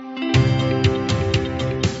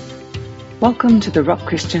Welcome to the Rock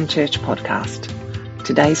Christian Church podcast.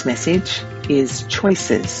 Today's message is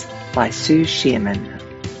Choices by Sue Shearman.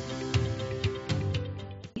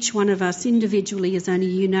 Each one of us individually, as only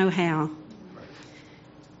you know how,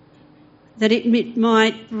 that it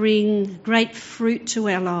might bring great fruit to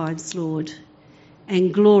our lives, Lord,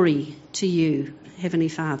 and glory to you, Heavenly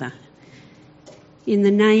Father. In the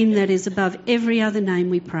name that is above every other name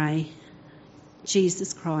we pray,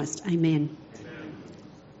 Jesus Christ. Amen.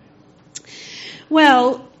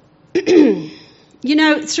 Well,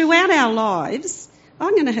 throughout our lives,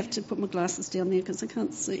 I'm going to have to put my glasses down there because I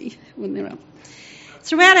can't see when they're up.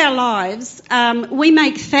 Throughout our lives, we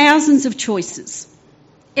make thousands of choices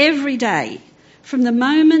every day. From the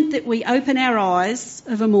moment that we open our eyes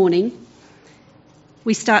of a morning,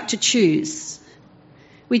 we start to choose.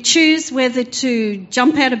 We choose whether to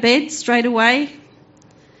jump out of bed straight away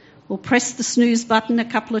or press the snooze button a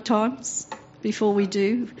couple of times before we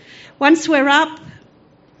do. Once we're up,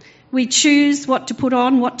 we choose what to put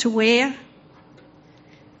on, what to wear.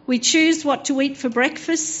 We choose what to eat for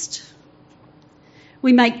breakfast.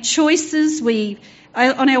 We make choices.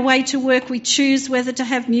 On our way to work, we choose whether to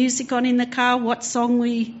have music on in the car, what song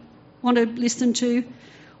we want to listen to.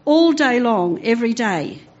 All day long, every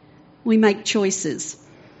day, we make choices.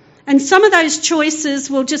 And some of those choices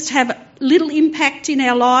will just have little impact in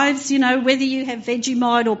our lives, whether you have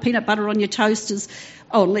Vegemite or peanut butter on your toasters,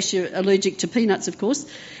 unless you're allergic to peanuts, of course,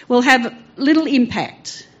 will have little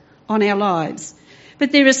impact on our lives.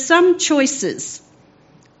 But there are some choices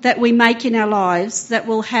that we make in our lives that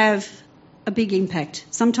will have a big impact,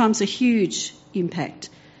 sometimes a huge impact,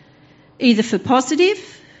 either for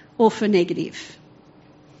positive or for negative.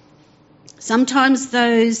 Sometimes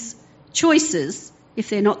those choices, if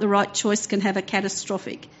they're not the right choice, can have a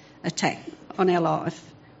catastrophic attack on our life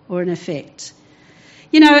or an effect.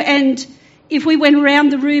 And if we went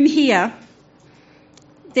around the room here,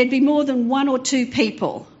 there'd be more than one or two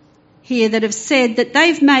people here that have said that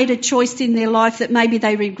they've made a choice in their life that maybe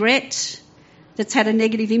they regret, that's had a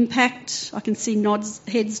negative impact. I can see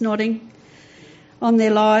heads nodding on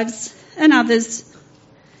their lives. And others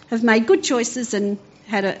have made good choices and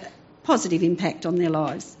had a positive impact on their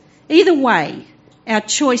lives. Either way, our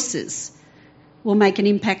choices will make an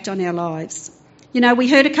impact on our lives. We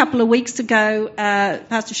heard a couple of weeks ago,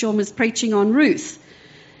 Pastor Sean was preaching on Ruth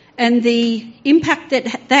and the impact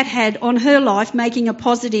that had on her life, making a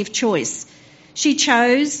positive choice. She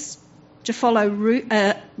chose to follow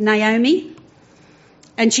Naomi,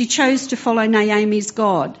 and she chose to follow Naomi's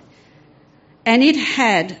God. And it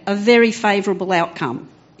had a very favourable outcome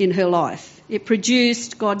in her life. It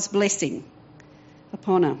produced God's blessing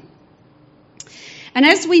upon her. And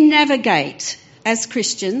as we navigate as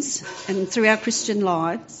Christians and through our Christian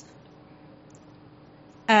lives,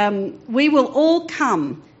 we will all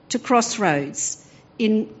come to crossroads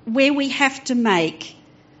in where we have to make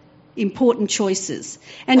important choices.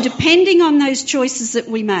 And depending on those choices that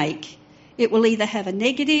we make, it will either have a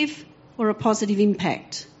negative or a positive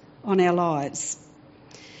impact on our lives.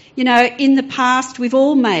 In the past, we've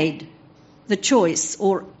all made the choice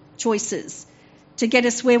or choices to get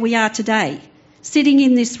us where we are today, sitting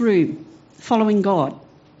in this room, following God.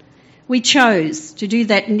 We chose to do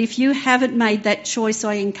that, and if you haven't made that choice,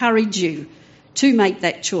 I encourage you to make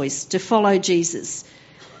that choice, to follow Jesus,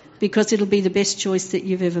 because it'll be the best choice that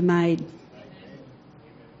you've ever made.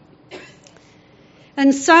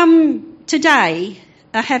 And some today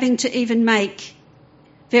are having to even make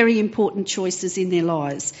very important choices in their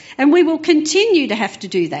lives, and we will continue to have to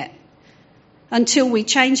do that until we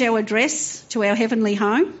change our address to our heavenly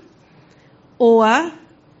home or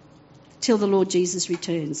till the Lord Jesus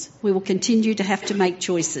returns. We will continue to have to make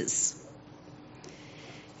choices.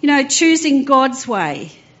 Choosing God's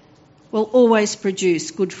way will always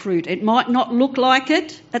produce good fruit. It might not look like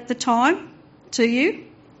it at the time to you,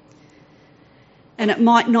 and it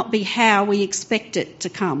might not be how we expect it to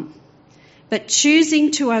come. But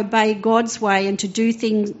choosing to obey God's way and to do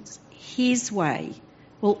things His way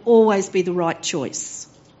will always be the right choice.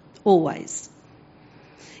 Always.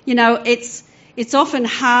 It's often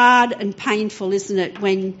hard and painful, isn't it,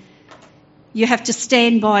 when you have to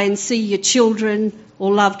stand by and see your children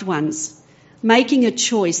or loved ones making a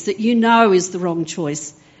choice that you know is the wrong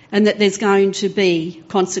choice and that there's going to be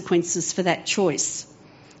consequences for that choice.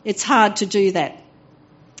 It's hard to do that.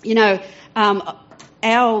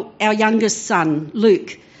 Our youngest son,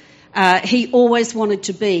 Luke, he always wanted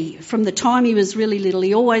to be, from the time he was really little,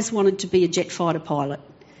 he always wanted to be a jet fighter pilot.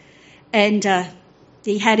 And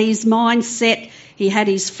he had his mind set, he had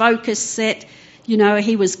his focus set,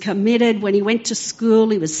 he was committed. When he went to school,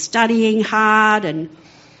 he was studying hard and,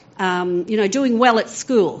 doing well at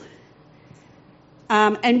school.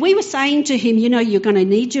 And we were saying to him, you're going to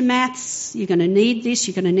need your maths, you're going to need this,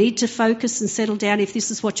 you're going to need to focus and settle down if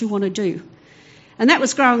this is what you want to do. And that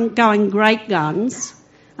was going great guns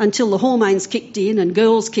until the hormones kicked in and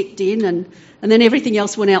girls kicked in and then everything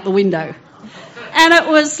else went out the window. And it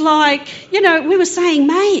was like, we were saying,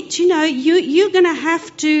 mate, you're going to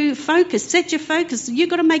have to focus, set your focus. You've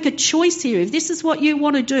got to make a choice here. If this is what you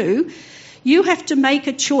want to do, you have to make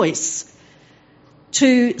a choice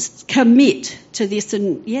to commit to this.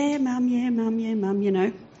 And yeah, mum.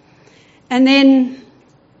 And then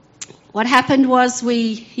what happened was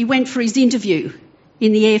he went for his interview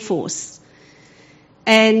in the Air Force.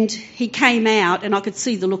 And he came out and I could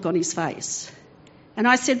see the look on his face. And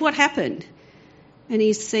I said, what happened? And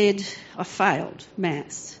he said, I failed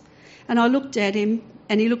maths. And I looked at him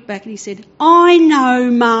and he looked back and he said, I know,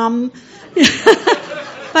 Mum.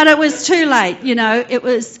 But it was too late,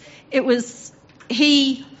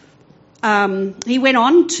 he went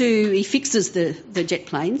on he fixes the jet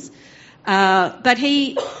planes, but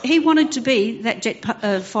he wanted to be that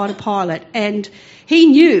jet fighter pilot, and he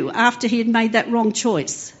knew after he had made that wrong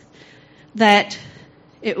choice that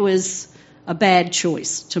it was a bad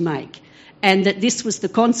choice to make, and that this was the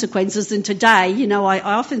consequences. And today, I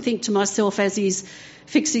often think to myself as he's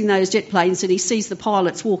fixing those jet planes and he sees the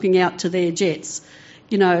pilots walking out to their jets,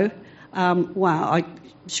 wow, I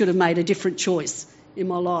should have made a different choice in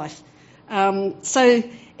my life. So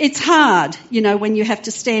it's hard, when you have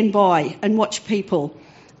to stand by and watch people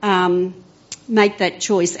make that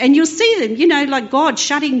choice. And you'll see them, like God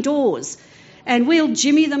shutting doors, and we'll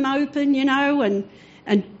jimmy them open,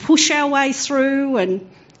 and push our way through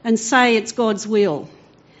and say it's God's will.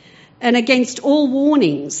 And against all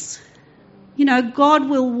warnings, God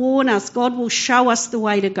will warn us, God will show us the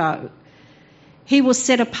way to go. He will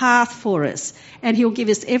set a path for us, and he'll give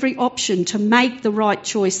us every option to make the right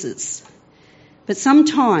choices. But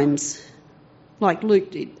sometimes, like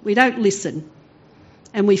Luke did, we don't listen,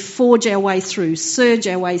 and we forge our way through, surge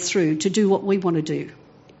our way through to do what we want to do.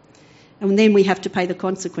 And then we have to pay the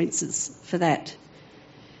consequences for that.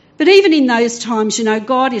 But even in those times,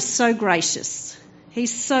 God is so gracious.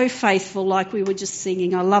 He's so faithful, like we were just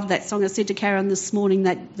singing. I love that song. I said to Karen this morning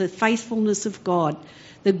that the faithfulness of God,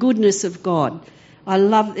 the goodness of God. I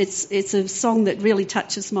love it's a song that really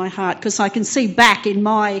touches my heart, because I can see back in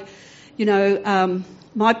my,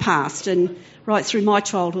 my past and right through my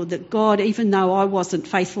childhood that God, even though I wasn't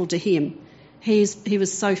faithful to him, he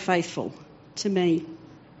was so faithful to me.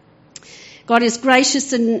 God is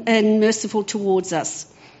gracious and merciful towards us,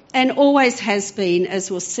 and always has been,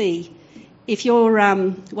 as we'll see. If you're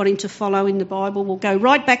wanting to follow in the Bible, we'll go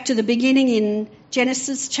right back to the beginning in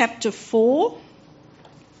Genesis chapter 4.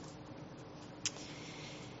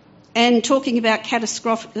 And talking about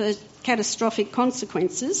catastrophic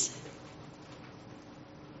consequences.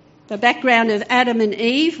 The background of Adam and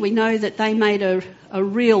Eve, we know that they made a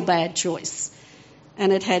real bad choice,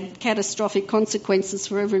 and it had catastrophic consequences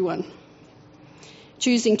for everyone,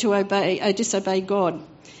 choosing to disobey God.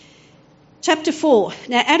 Chapter 4.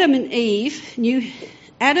 Now Adam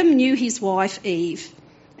knew his wife Eve,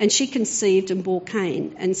 and she conceived and bore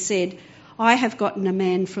Cain, and said, I have gotten a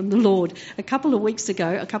man from the Lord. A few weeks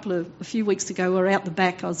ago, we were out the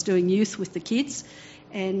back. I was doing youth with the kids,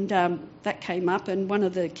 and that came up, and one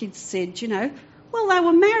of the kids said, well, they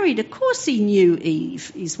were married. Of course he knew Eve,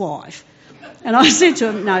 his wife. And I said to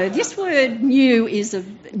him, no, this word knew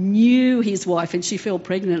knew his wife, and she fell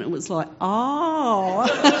pregnant. It was like, oh.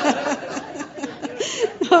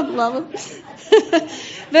 I love it.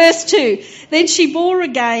 Verse 2, then she bore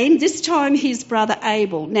again, this time his brother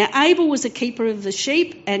Abel. Now Abel was a keeper of the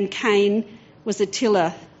sheep, and Cain was a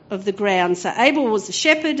tiller of the ground. So Abel was a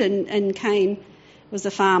shepherd and Cain was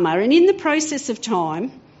a farmer. And in the process of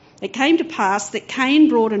time, it came to pass that Cain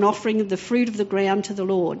brought an offering of the fruit of the ground to the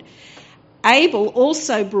Lord. Abel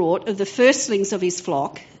also brought of the firstlings of his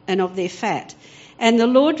flock and of their fat. And the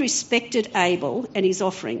Lord respected Abel and his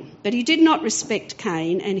offering, but he did not respect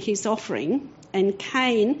Cain and his offering. And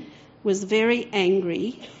Cain was very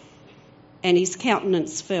angry, and his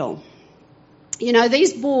countenance fell.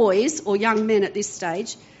 These boys, or young men at this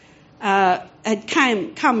stage, had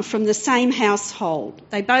come from the same household.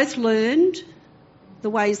 They both learned the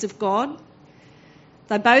ways of God.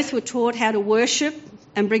 They both were taught how to worship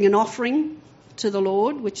and bring an offering to the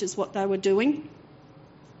Lord, which is what they were doing.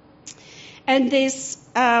 And it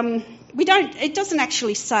doesn't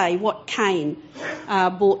actually say what Cain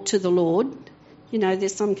brought to the Lord.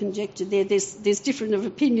 There's some conjecture there. There's different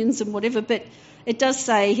opinions and whatever, but it does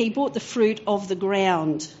say he brought the fruit of the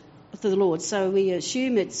ground to the Lord. So we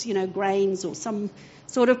assume it's, grains or some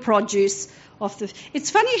sort of produce off the...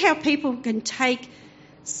 It's funny how people can take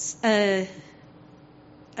an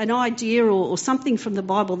idea or something from the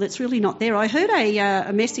Bible that's really not there. I heard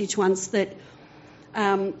a message once that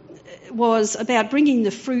was about bringing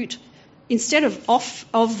the fruit, instead of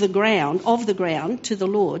of the ground to the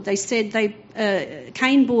Lord. They said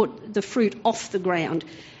Cain brought the fruit off the ground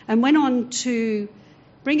and went on to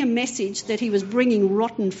bring a message that he was bringing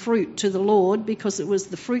rotten fruit to the Lord because it was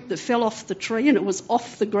the fruit that fell off the tree and it was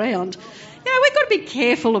off the ground. We've got to be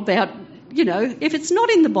careful about, if it's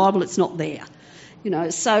not in the Bible, it's not there.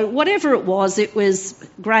 So whatever it was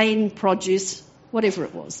grain, produce, whatever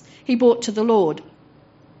it was, he brought to the Lord.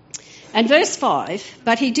 And verse 5,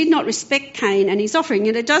 but he did not respect Cain and his offering.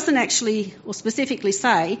 And it doesn't actually or specifically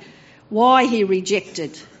say why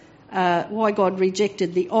why God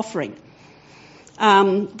rejected the offering.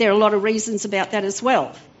 There are a lot of reasons about that as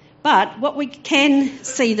well. But what we can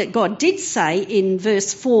see that God did say in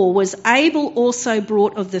verse 4 was Abel also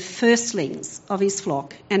brought of the firstlings of his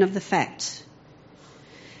flock and of the fat.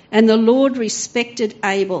 And the Lord respected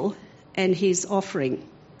Abel and his offering.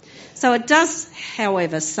 So it does,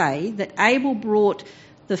 however, say that Abel brought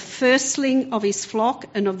the firstling of his flock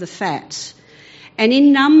and of the fat. And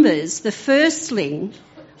in Numbers, the firstling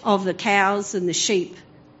of the cows and the sheep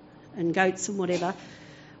and goats and whatever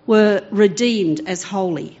were redeemed as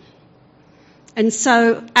holy. And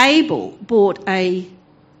so Abel brought a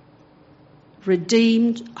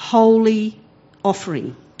redeemed, holy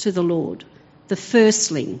offering to the Lord, the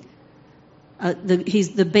firstling,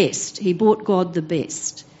 he's the best. He brought God the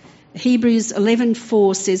best. Hebrews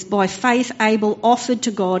 11:4 says, by faith Abel offered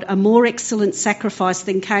to God a more excellent sacrifice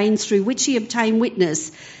than Cain, through which he obtained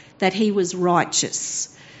witness that he was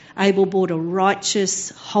righteous. Abel brought a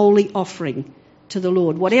righteous, holy offering to the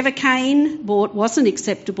Lord. Whatever Cain brought wasn't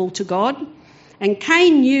acceptable to God, and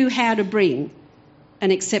Cain knew how to bring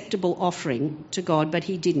an acceptable offering to God, but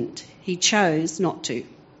he didn't. He chose not to.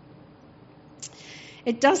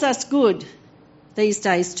 It does us good these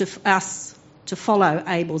days to follow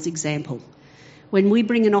Abel's example. When we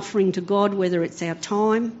bring an offering to God, whether it's our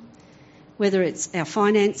time, whether it's our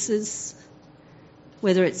finances,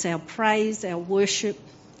 whether it's our praise, our worship,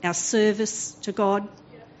 our service to God,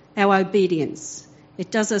 our obedience, it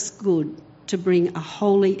does us good to bring a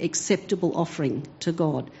holy, acceptable offering to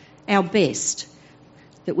God, our best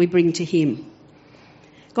that we bring to him.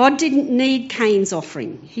 God didn't need Cain's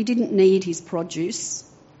offering. He didn't need his produce,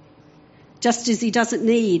 just as he doesn't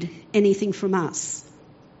need anything from us.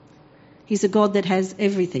 He's a God that has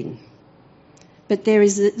everything. But there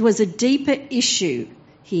was a deeper issue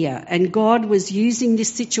here, and God was using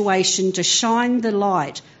this situation to shine the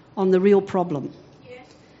light on the real problem. Yes.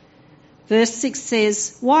 Verse 6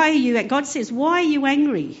 says, God says, why are you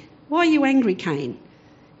angry? Why are you angry, Cain?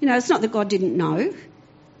 It's not that God didn't know.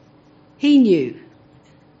 He knew.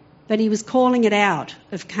 But he was calling it out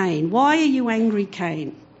of Cain. Why are you angry,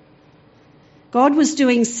 Cain? God was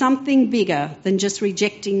doing something bigger than just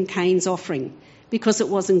rejecting Cain's offering because it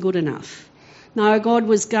wasn't good enough. No, God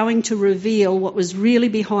was going to reveal what was really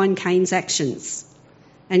behind Cain's actions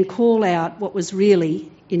and call out what was really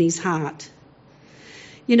in his heart.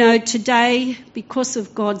 Today, because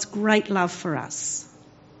of God's great love for us,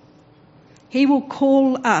 he will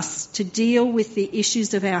call us to deal with the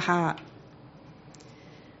issues of our heart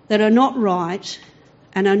that are not right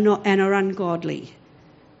and are ungodly.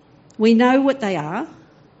 We know what they are.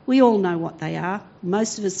 We all know what they are.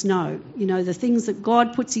 Most of us know. The things that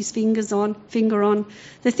God puts his finger on,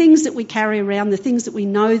 the things that we carry around, the things that we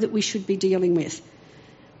know that we should be dealing with.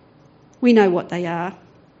 We know what they are.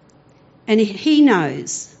 And he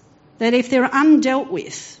knows that if they're undealt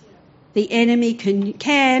with, the enemy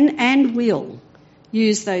can and will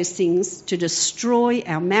use those things to destroy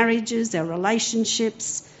our marriages, our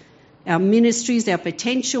relationships, our ministries, our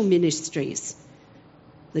potential ministries,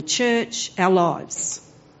 the church, our lives.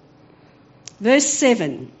 Verse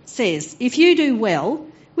 7 says, if you do well,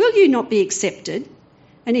 will you not be accepted?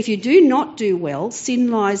 And if you do not do well,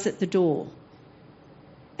 sin lies at the door,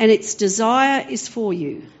 and its desire is for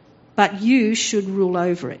you, but you should rule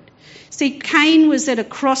over it. See, Cain was at a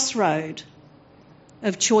crossroad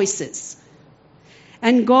of choices,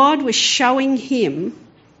 and God was showing him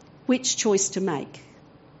which choice to make.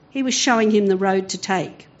 He was showing him the road to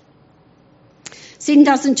take. Sin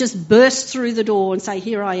doesn't just burst through the door and say,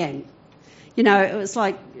 here I am. It was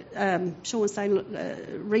like Sean was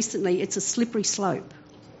saying recently, it's a slippery slope.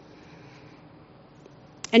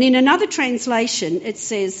 And in another translation, it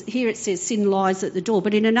says sin lies at the door,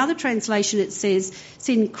 but in another translation it says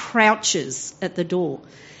sin crouches at the door.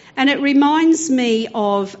 And it reminds me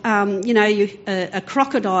of, a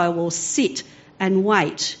crocodile will sit and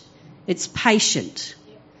wait. It's patient.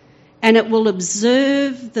 And it will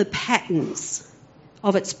observe the patterns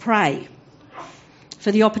of its prey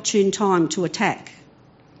for the opportune time to attack.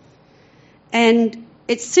 And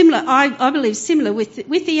it's similar, I believe, similar with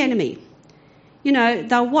the enemy. You know,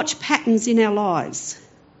 they'll watch patterns in our lives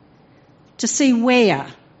to see where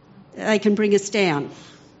they can bring us down.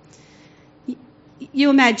 You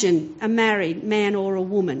imagine a married man or a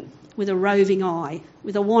woman with a roving eye,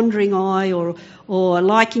 with a wandering eye, or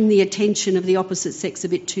liking the attention of the opposite sex a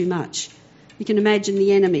bit too much. You can imagine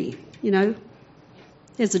the enemy, you know.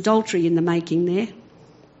 There's adultery in the making there.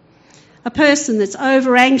 A person that's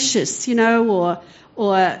over anxious, you know,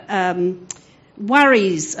 or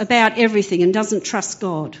worries about everything and doesn't trust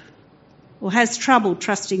God, or has trouble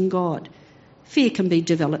trusting God. Fear can be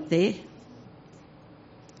developed there.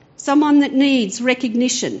 Someone that needs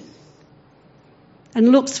recognition and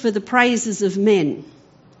looks for the praises of men,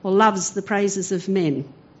 or loves the praises of men.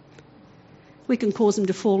 We can cause them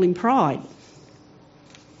to fall in pride.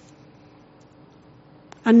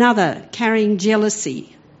 Another carrying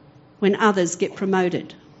jealousy when others get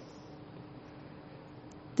promoted.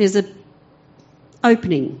 There's an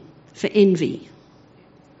opening for envy.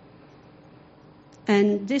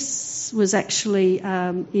 And this was actually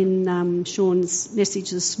in Sean's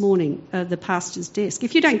message this morning, the pastor's desk.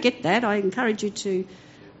 If you don't get that, I encourage you to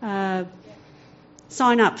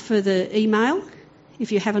sign up for the email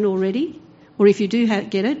if you haven't already, or if you do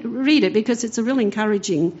get it, read it, because it's a real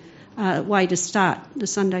encouraging way to start the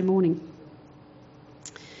Sunday morning.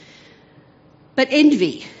 But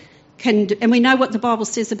envy and we know what the Bible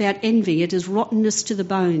says about envy. It is rottenness to the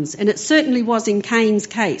bones, and it certainly was in Cain's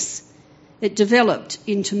case. It developed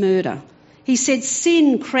into murder. He said,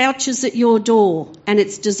 sin crouches at your door and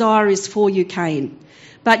its desire is for you, Cain.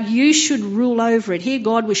 But you should rule over it. Here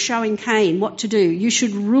God was showing Cain what to do. You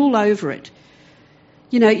should rule over it.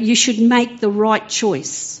 You know, you should make the right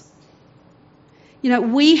choice. You know,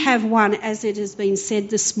 we have one, as it has been said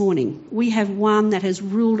this morning, we have one that has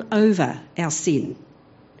ruled over our sin.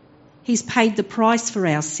 He's paid the price for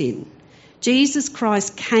our sin. Jesus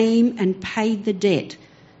Christ came and paid the debt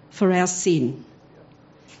for our sin.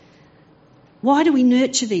 Why do we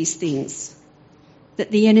nurture these things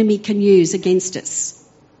that the enemy can use against us,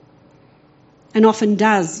 and often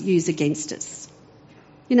does use against us?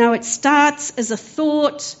 You know, it starts as a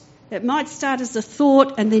thought. It might start as a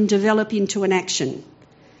thought and then develop into an action.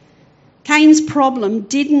 Cain's problem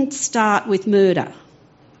didn't start with murder.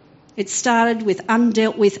 It started with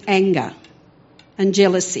undealt with anger and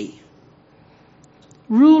jealousy.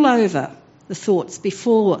 Rule over the thoughts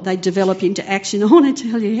before they develop into action. I want to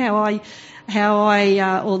tell you how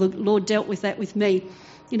the Lord dealt with that with me.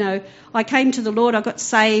 You know, I came to the Lord, I got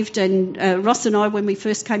saved, and Ross and I, when we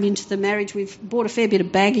first came into the marriage, we've brought a fair bit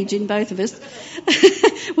of baggage in, both of us.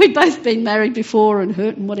 We'd both been married before and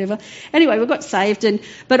hurt and whatever. Anyway, we got saved,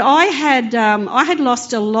 but I had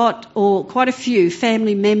lost a lot, or quite a few,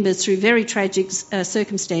 family members through very tragic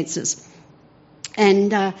circumstances.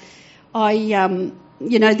 And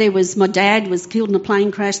you know, there was, my dad was killed in a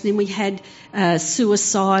plane crash, then we had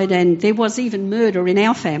suicide, and there was even murder in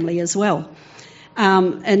our family as well.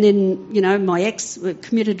 And then, you know, my ex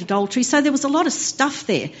committed adultery. So there was a lot of stuff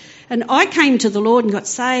there. And I came to the Lord and got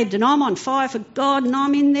saved, and I'm on fire for God, and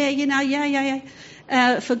I'm in there, you know,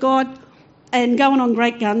 for God, and going on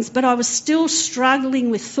great guns. But I was still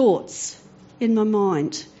struggling with thoughts in my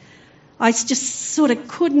mind. I just sort of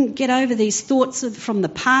couldn't get over these thoughts from the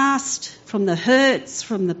past, from the hurts,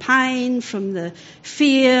 from the pain, from the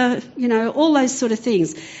fear, you know, all those sort of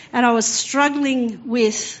things. And I was struggling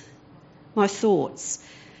with my thoughts.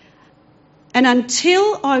 And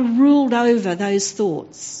until I ruled over those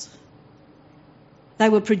thoughts, they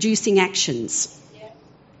were producing actions. Yeah.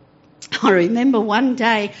 I remember one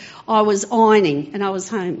day I was ironing and I was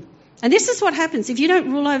home. And this is what happens if you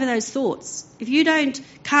don't rule over those thoughts. If you don't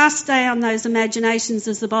cast down those imaginations,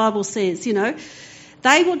 as the Bible says, you know,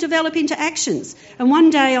 they will develop into actions. And one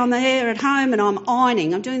day I'm there at home and I'm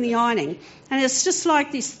ironing. I'm doing the ironing. And it's just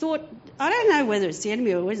like this thought. I don't know whether it's the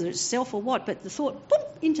enemy or whether it's self or what, but the thought, boom,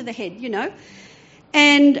 into the head, you know.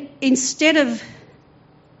 And instead of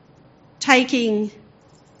taking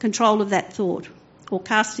control of that thought or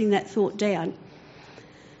casting that thought down,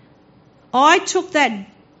 I took that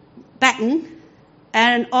baton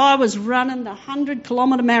and I was running the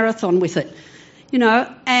 100-kilometre marathon with it, you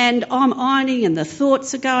know, and I'm ironing and the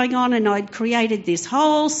thoughts are going on, and I'd created this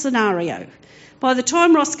whole scenario. By the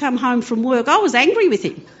time Ross come home from work, I was angry with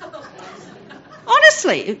him.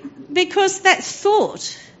 Honestly, because that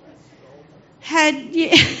thought had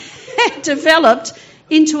developed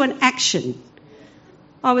into an action.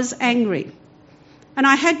 I was angry. And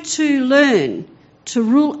I had to learn to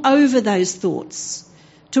rule over those thoughts,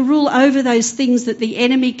 to rule over those things that the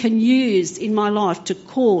enemy can use in my life to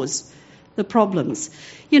cause the problems.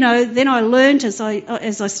 Then I learned as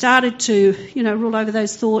I started to, rule over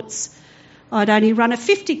those thoughts, I'd only run a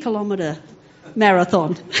 50-kilometre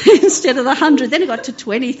marathon instead of the 100. Then it got to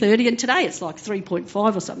 20, 30, and today it's like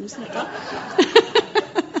 3.5 or something, isn't it?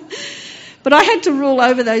 But I had to rule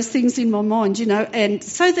over those things in my mind, and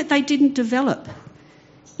so that they didn't develop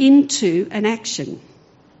into an action.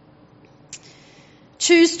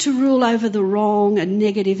 Choose to rule over the wrong and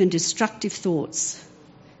negative and destructive thoughts.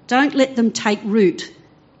 Don't let them take root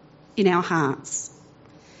in our hearts.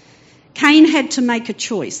 Cain had to make a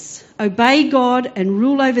choice: obey God and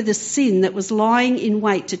rule over the sin that was lying in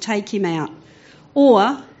wait to take him out,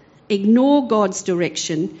 or ignore God's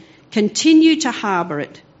direction, continue to harbour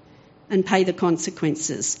it and pay the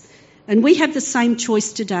consequences. And we have the same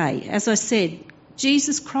choice today. As I said,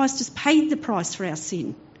 Jesus Christ has paid the price for our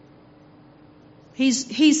sin.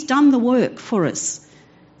 He's done the work for us.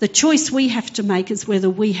 The choice we have to make is whether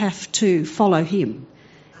we have to follow him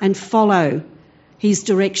and follow his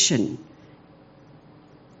direction.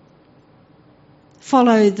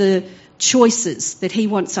 Follow the choices that he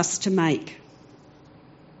wants us to make.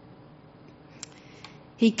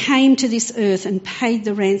 He came to this earth and paid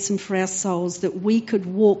the ransom for our souls that we could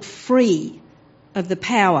walk free of the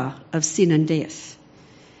power of sin and death.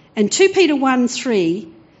 And 2 Peter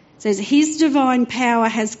 1:3 says, his divine power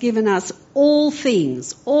has given us all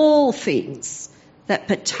things that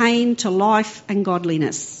pertain to life and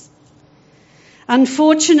godliness.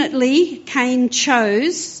 Unfortunately, Cain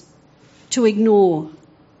chose to ignore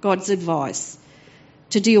God's advice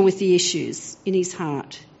to deal with the issues in his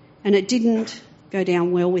heart, and it didn't go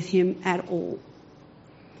down well with him at all.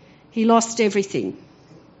 He lost everything,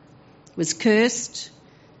 was cursed,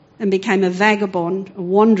 and became a vagabond, a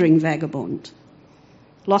wandering vagabond.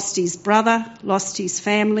 Lost his brother, lost his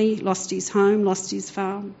family, lost his home, lost his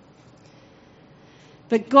farm.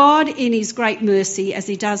 But God, in his great mercy, as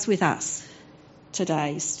he does with us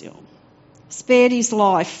today still, spared his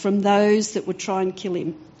life from those that would try and kill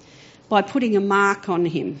him by putting a mark on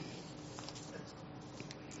him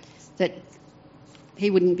that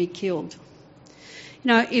he wouldn't be killed.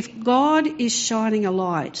 If God is shining a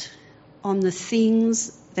light on the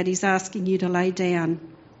things that he's asking you to lay down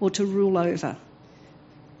or to rule over,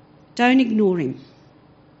 don't ignore him.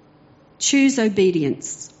 Choose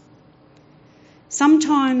obedience.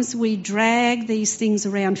 Sometimes we drag these things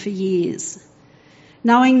around for years,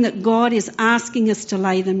 knowing that God is asking us to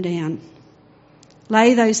lay them down.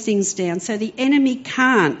 Lay those things down so the enemy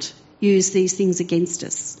can't use these things against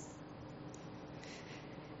us.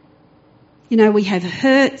 We have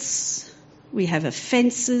hurts, we have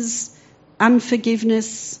offences,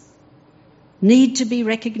 unforgiveness, need to be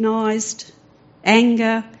recognised,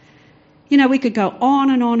 anger. We could go on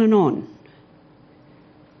and on and on.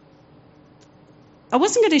 I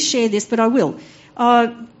wasn't going to share this, but I will.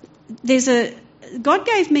 God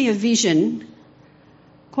gave me a vision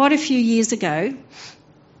quite a few years ago,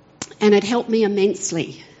 and it helped me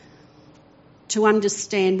immensely to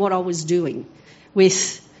understand what I was doing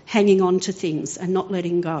with hanging on to things and not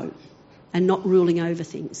letting go and not ruling over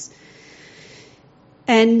things.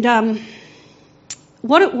 And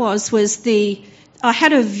what it was I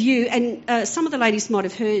had a view, and some of the ladies might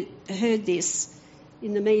have heard this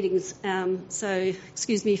in the meetings, so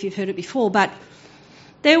excuse me if you've heard it before, but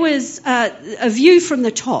there was a view from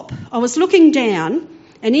the top. I was looking down,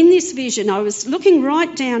 and in this vision I was looking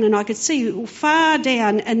right down, and I could see far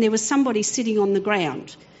down, and there was somebody sitting on the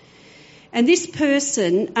ground. And this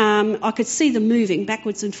person, I could see them moving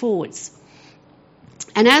backwards and forwards.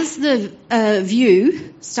 And as the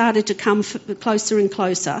view started to come closer and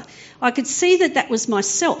closer, I could see that was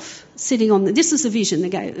myself sitting on this is a vision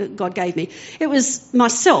that God gave me. It was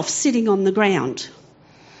myself sitting on the ground.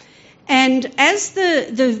 And as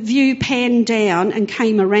the view panned down and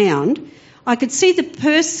came around, I could see the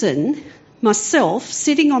person, myself,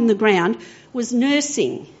 sitting on the ground, was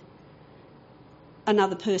nursing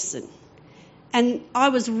another person. And I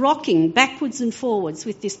was rocking backwards and forwards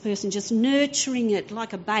with this person, just nurturing it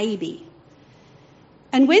like a baby.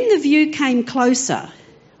 And when the view came closer,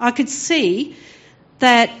 I could see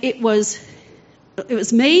that it was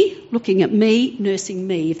me looking at me, nursing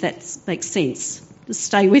me, if that makes sense. Just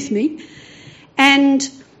stay with me. And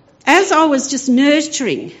as I was just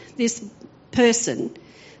nurturing this person,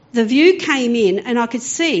 the view came in, and I could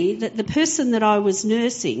see that the person that I was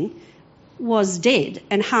nursing was dead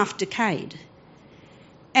and half decayed.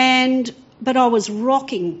 But I was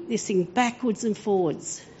rocking this thing backwards and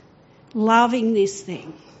forwards, loving this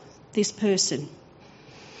person.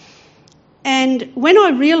 And when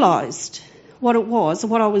I realised what it was,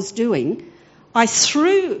 what I was doing, I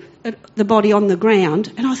threw the body on the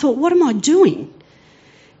ground and I thought, what am I doing?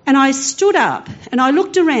 And I stood up and I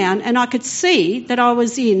looked around and I could see that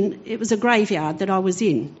it was a graveyard that I was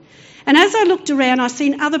in. And as I looked around, I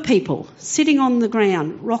seen other people sitting on the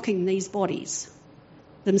ground, rocking these bodies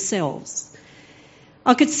themselves.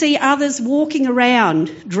 I could see others walking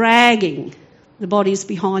around, dragging the bodies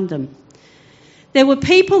behind them. There were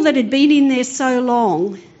people that had been in there so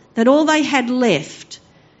long that all they had left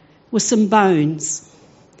were some bones.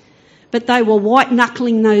 But they were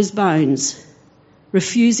white-knuckling those bones,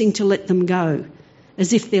 refusing to let them go,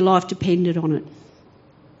 as if their life depended on it.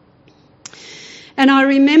 And I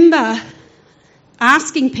remember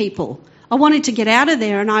asking people, I wanted to get out of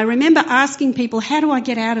there, and I remember asking people, how do I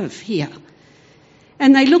get out of here?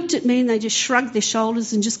 And they looked at me and they just shrugged their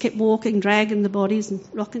shoulders and just kept walking, dragging the bodies and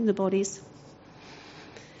rocking the bodies.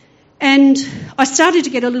 And I started to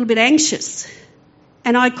get a little bit anxious.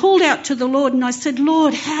 And I called out to the Lord and I said,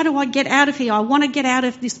 Lord, how do I get out of here? I want to get out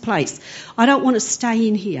of this place. I don't want to stay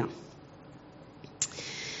in here.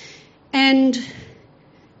 And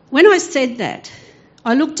when I said that,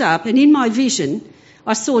 I looked up and in my vision,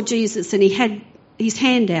 I saw Jesus and he had his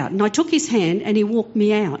hand out. And I took his hand and he walked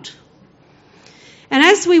me out. And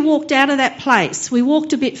as we walked out of that place, we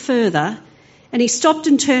walked a bit further and he stopped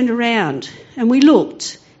and turned around and we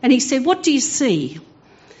looked and he said, what do you see?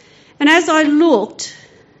 And as I looked,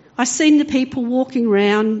 I seen the people walking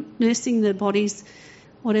around, nursing the bodies,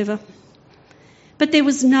 whatever. But there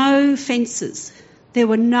was no fences. There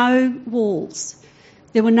were no walls.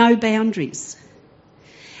 There were no boundaries.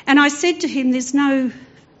 And I said to him, there's no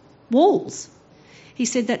walls. He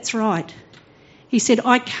said, that's right. He said,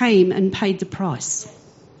 I came and paid the price.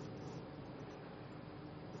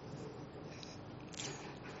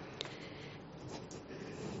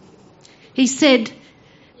 He said,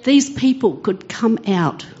 these people could come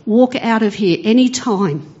out, walk out of here any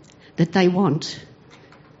time that they want.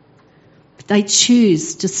 But they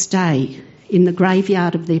choose to stay in the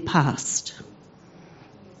graveyard of their past.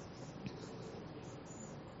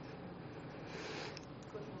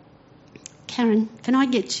 Karen, can I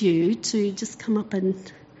get you to just come up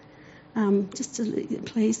and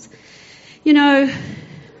please? You know,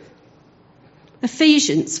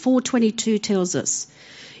 Ephesians 4:22 tells us,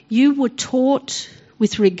 you were taught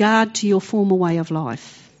with regard to your former way of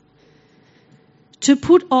life, to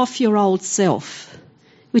put off your old self,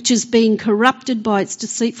 which is being corrupted by its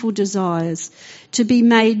deceitful desires, to be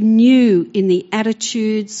made new in the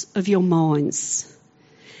attitudes of your minds,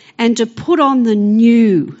 and to put on the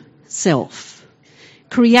new self,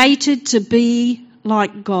 created to be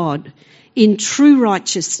like God in true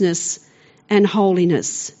righteousness and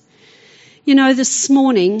holiness. You know, this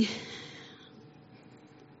morning,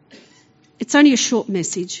 it's only a short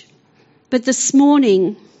message, but this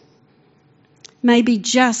morning maybe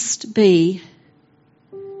just be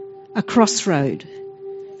a crossroad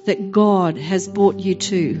that God has brought you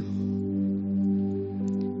to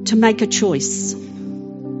make a choice.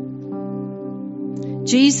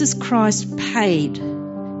 Jesus Christ paid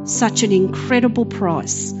such an incredible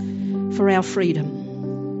price for our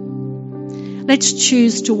freedom. Let's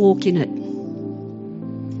choose to walk in it.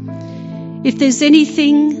 If there's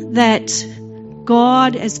anything that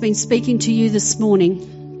God has been speaking to you this morning,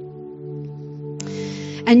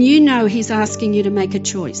 and you know He's asking you to make a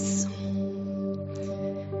choice,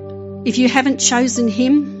 if you haven't chosen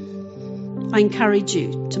Him, I encourage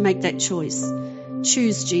you to make that choice.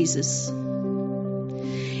 Choose Jesus.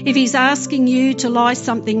 If He's asking you to lie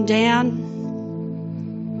something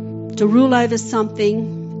down, to rule over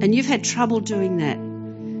something, and you've had trouble doing that,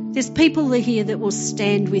 there's people here that will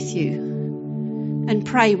stand with you and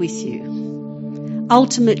pray with you.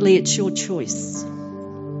 Ultimately, it's your choice.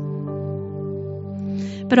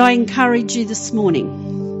 But I encourage you this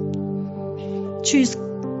morning, choose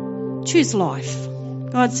life.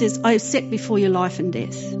 God says, I have set before you life and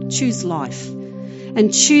death. Choose life.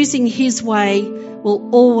 And choosing His way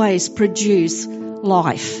will always produce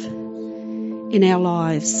life in our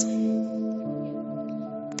lives.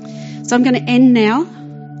 So I'm going to end now.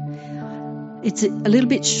 It's a little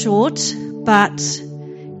bit short, but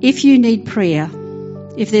if you need prayer,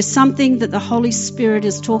 if there's something that the Holy Spirit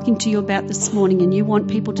is talking to you about this morning and you want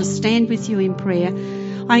people to stand with you in prayer,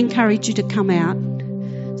 I encourage you to come out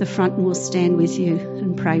the front and we'll stand with you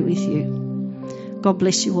and pray with you. God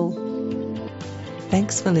bless you all.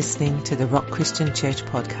 Thanks for listening to the Rock Christian Church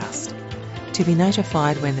podcast. To be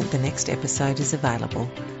notified when the next episode is available,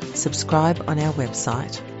 subscribe on our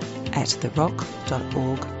website at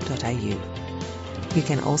therock.org.au. You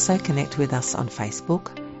can also connect with us on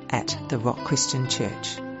Facebook at the Rock Christian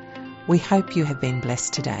Church. We hope you have been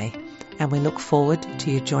blessed today, and we look forward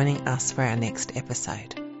to you joining us for our next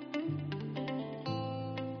episode.